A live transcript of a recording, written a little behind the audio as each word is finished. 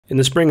In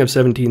the spring of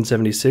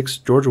 1776,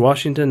 George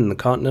Washington and the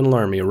Continental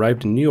Army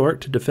arrived in New York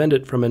to defend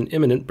it from an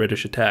imminent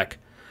British attack.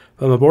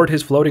 From aboard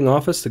his floating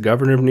office, the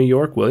governor of New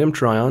York, William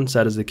Tryon,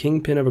 sat as the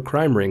kingpin of a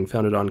crime ring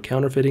founded on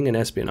counterfeiting and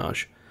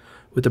espionage.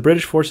 With the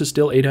British forces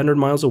still 800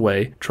 miles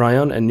away,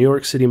 Tryon and New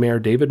York City Mayor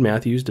David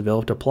Matthews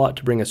developed a plot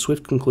to bring a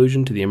swift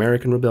conclusion to the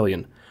American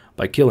Rebellion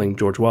by killing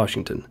George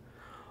Washington.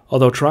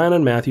 Although Tryon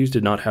and Matthews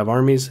did not have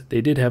armies,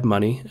 they did have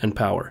money and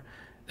power.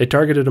 They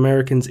targeted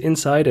Americans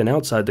inside and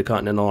outside the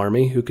Continental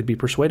Army who could be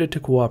persuaded to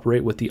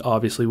cooperate with the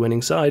obviously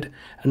winning side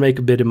and make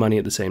a bit of money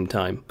at the same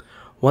time.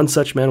 One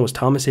such man was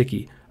Thomas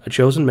Hickey, a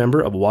chosen member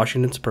of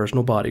Washington's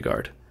personal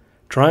bodyguard.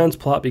 Tryon's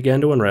plot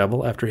began to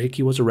unravel after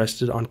Hickey was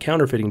arrested on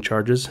counterfeiting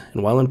charges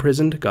and while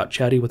imprisoned got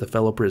chatty with a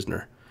fellow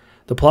prisoner.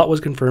 The plot was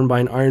confirmed by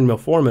an iron mill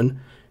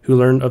foreman who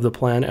learned of the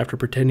plan after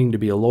pretending to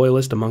be a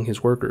loyalist among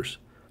his workers.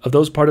 Of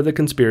those part of the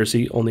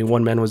conspiracy, only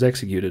one man was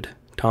executed,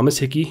 Thomas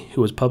Hickey,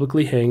 who was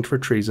publicly hanged for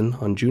treason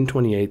on June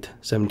 28,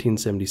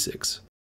 1776.